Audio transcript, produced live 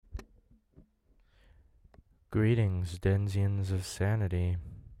Greetings, denizens of sanity.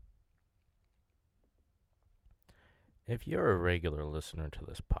 If you're a regular listener to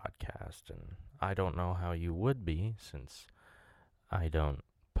this podcast, and I don't know how you would be since I don't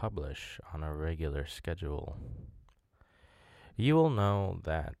publish on a regular schedule, you will know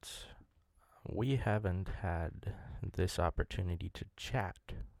that we haven't had this opportunity to chat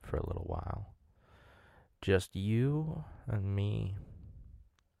for a little while. Just you and me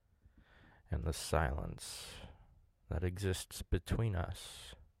and the silence that exists between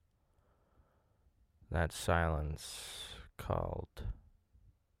us. That silence called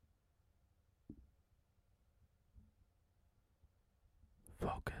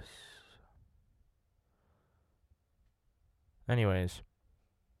focus. Anyways,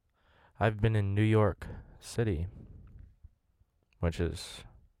 I've been in New York City, which is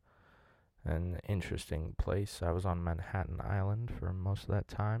an interesting place. I was on Manhattan Island for most of that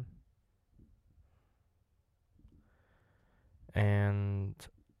time. And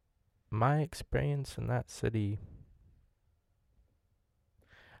my experience in that city,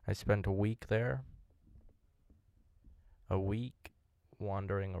 I spent a week there. A week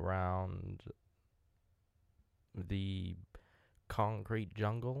wandering around the concrete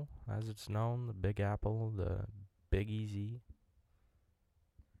jungle, as it's known, the Big Apple, the Big Easy.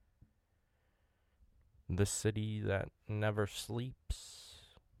 The city that never sleeps.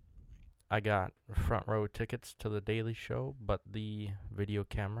 I got front row tickets to the Daily Show, but the video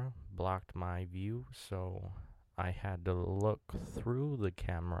camera blocked my view, so I had to look through the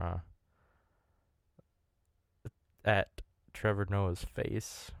camera at Trevor Noah's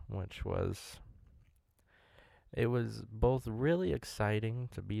face, it was both really exciting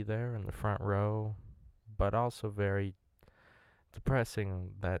to be there in the front row, but also very depressing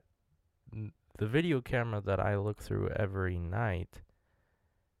that the video camera that I look through every night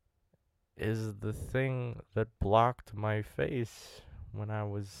is the thing that blocked my face when I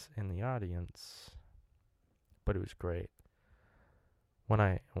was in the audience. But it was great. When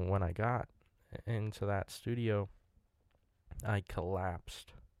I got into that studio, I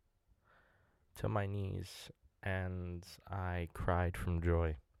collapsed to my knees and I cried from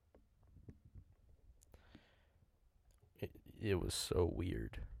joy. It was so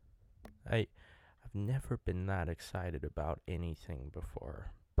weird. I've never been that excited about anything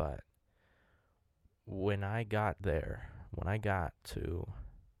before, but when I got to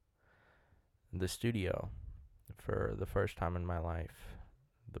the studio for the first time in my life,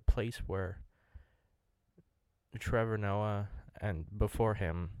 the place where Trevor Noah, and before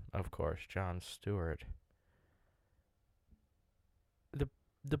him, of course, Jon Stewart,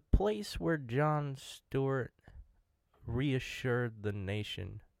 the place where Jon Stewart reassured the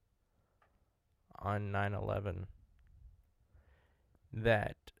nation on 9/11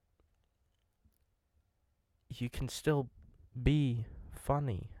 that you can still be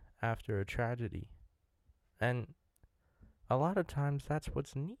funny after a tragedy. And a lot of times that's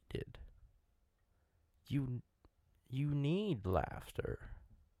what's needed. You need laughter.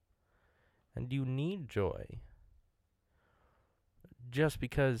 And you need joy. Just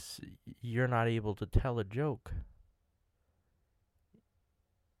because you're not able to tell a joke,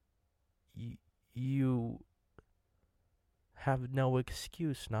 you have no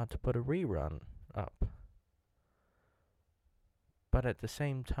excuse not to put a rerun up. But at the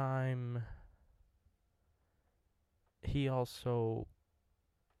same time, he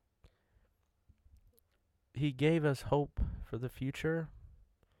gave us hope for the future,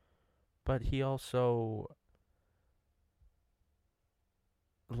 but he also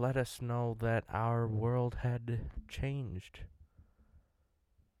let us know that our world had changed.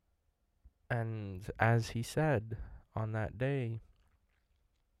 And as he said on that day,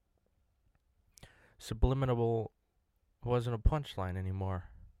 subliminal wasn't a punchline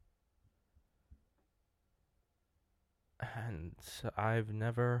anymore. And I've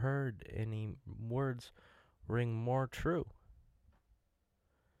never heard any words ring more true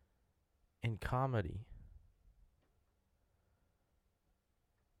in comedy.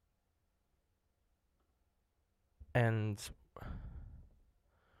 And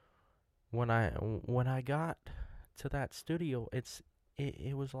when I got to that studio,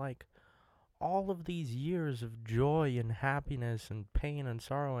 it was like all of these years of joy and happiness and pain and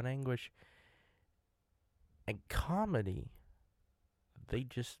sorrow and anguish and comedy, they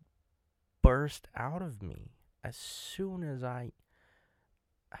just burst out of me as soon as I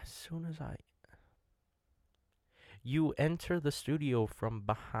you enter the studio from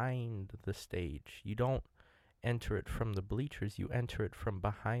behind the stage. You don't enter it from the bleachers. You enter it from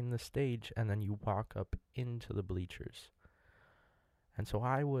behind the stage, and then you walk up into the bleachers. And so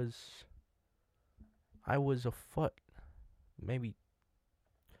I I was a foot, maybe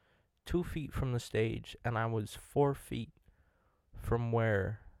 2 feet from the stage, and I was 4 feet from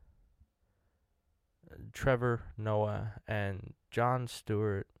where Trevor Noah and Jon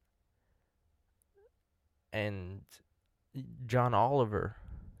Stewart and John Oliver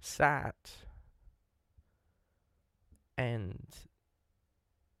sat, and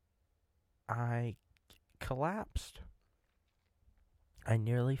I collapsed. I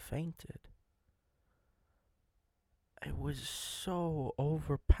nearly fainted. It was so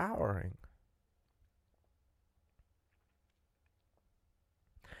overpowering.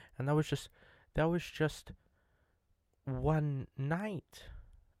 And that was just one night.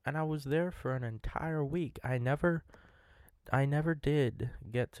 And I was there for an entire week. I never did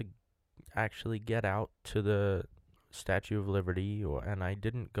get to actually get out to the Statue of Liberty, and I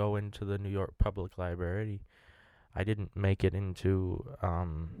didn't go into the New York Public Library. I didn't make it into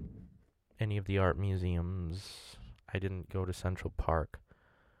any of the art museums. I didn't go to Central Park.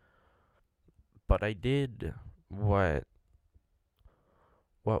 But I did what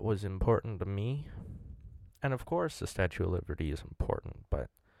was important to me. And of course the Statue of Liberty is important, but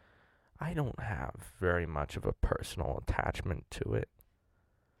I don't have very much of a personal attachment to it.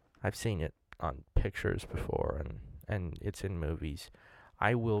 I've seen it on pictures before, and it's in movies.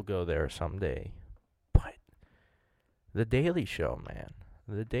 I will go there someday. But The Daily Show, man.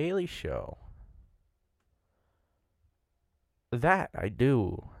 The Daily Show. That I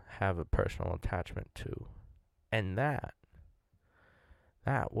do have a personal attachment to. And that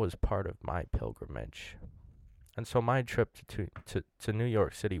was part of my pilgrimage. And so my trip to New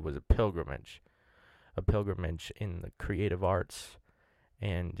York City was a pilgrimage in the creative arts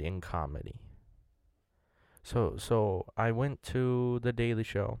and in comedy. So I went to The Daily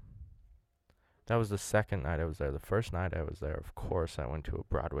Show. That was the second night I was there. The first night I was there, of course, I went to a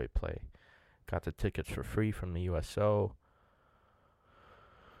Broadway play. Got the tickets for free from the USO.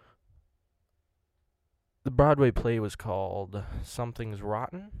 The Broadway play was called Something's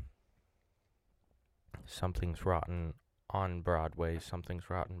Rotten. Something's Rotten on Broadway. Something's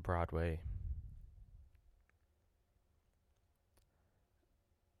Rotten Broadway.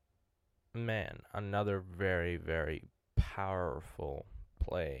 Man, another very, very powerful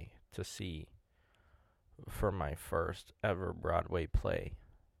play to see for my first ever Broadway play.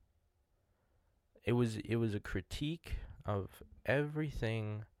 It was a critique of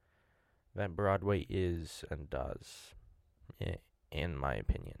everything that Broadway is and does, in my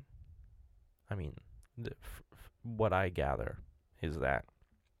opinion. I mean, what I gather is that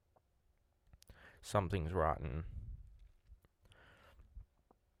something's rotten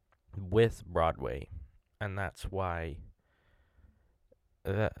with Broadway, and that's why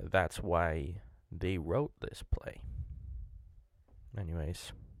they wrote this play.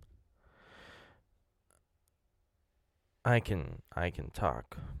 Anyways, I can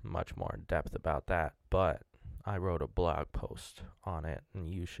talk much more in depth about that, but I wrote a blog post on it, and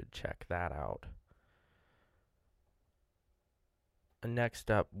you should check that out.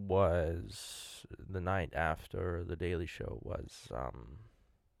 Next up was the night after The Daily Show was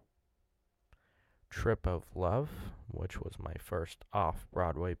Trip of Love, which was my first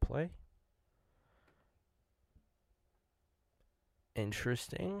off-Broadway play.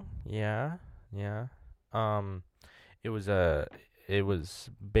 Interesting, yeah. It was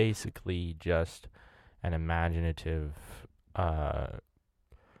basically just an imaginative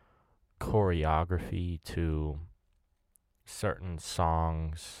choreography to certain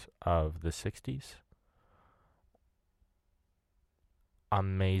songs of the 60s.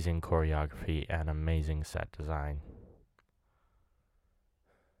 Amazing choreography and amazing set design.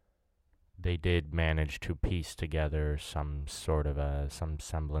 They did manage to piece together some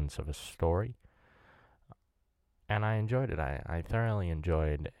semblance of a story. And I enjoyed it. I thoroughly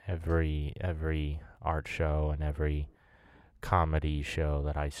enjoyed every art show and every comedy show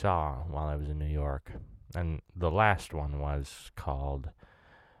that I saw while I was in New York. And the last one was called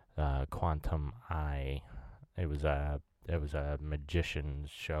Quantum Eye. It was a magician's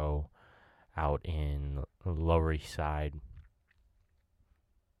show out in Lower East Side.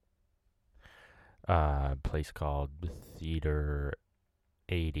 A place called Theater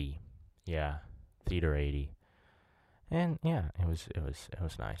 80. Yeah, Theater 80. And yeah, it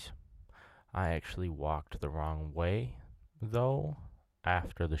was nice. I actually walked the wrong way though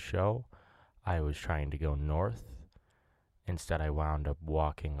after the show. I was trying to go north. Instead, I wound up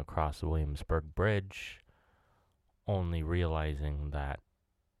walking across the Williamsburg Bridge, only realizing that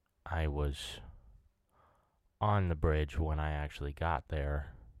I was on the bridge when I actually got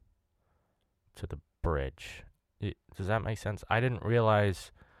there to the bridge. Does that make sense? I didn't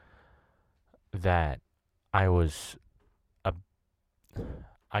realize that I was a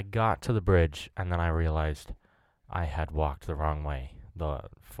I got to the bridge and then I realized I had walked the wrong way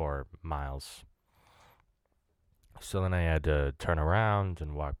for miles. So then I had to turn around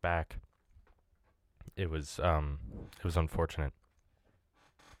and walk back. It was unfortunate.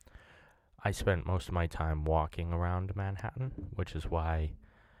 I spent most of my time walking around Manhattan, which is why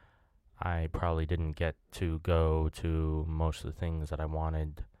I probably didn't get to go to most of the things that I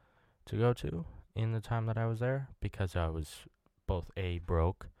wanted to go to in the time that I was there, because I was both A,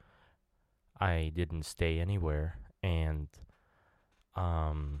 broke, I didn't stay anywhere, and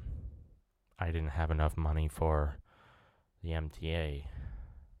um I didn't have enough money for the MTA.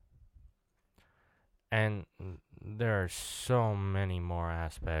 And there are so many more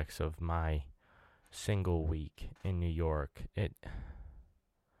aspects of my single week in New York. I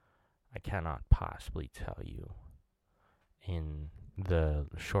cannot possibly tell you in the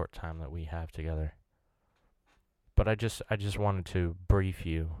short time that we have together. But I just wanted to brief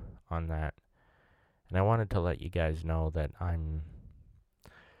you on that. And I wanted to let you guys know that I'm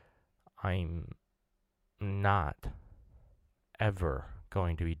not ever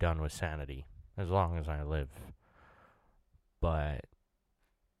going to be done with sanity as long as I live. But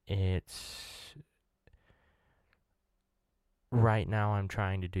it's right now I'm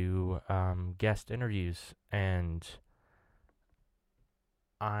trying to do guest interviews, and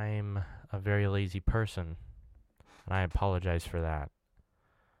I'm a very lazy person, and I apologize for that.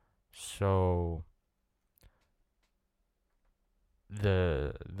 So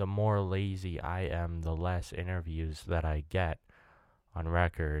the more lazy I am, the less interviews that I get on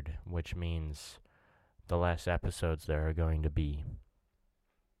record, which means the less episodes there are going to be.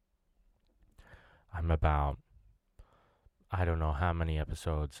 I don't know how many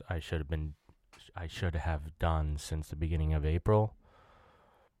episodes I should have done since the beginning of April.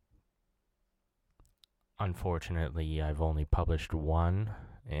 Unfortunately, I've only published one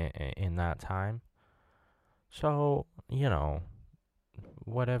in that time. So,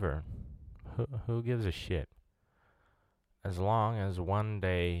 whatever. Who gives a shit? As long as one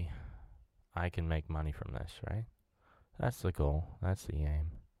day I can make money from this, right? That's the goal. That's the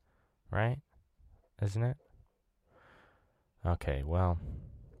aim. Right? Isn't it? Okay, well,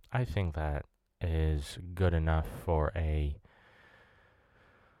 I think that is good enough for a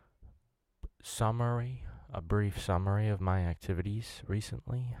brief summary of my activities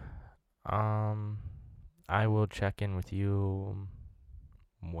recently. I will check in with you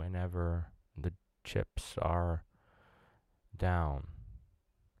whenever the chips are down.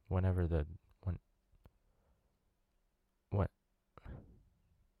 Whenever the when what?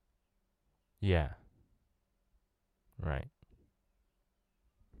 Yeah, right.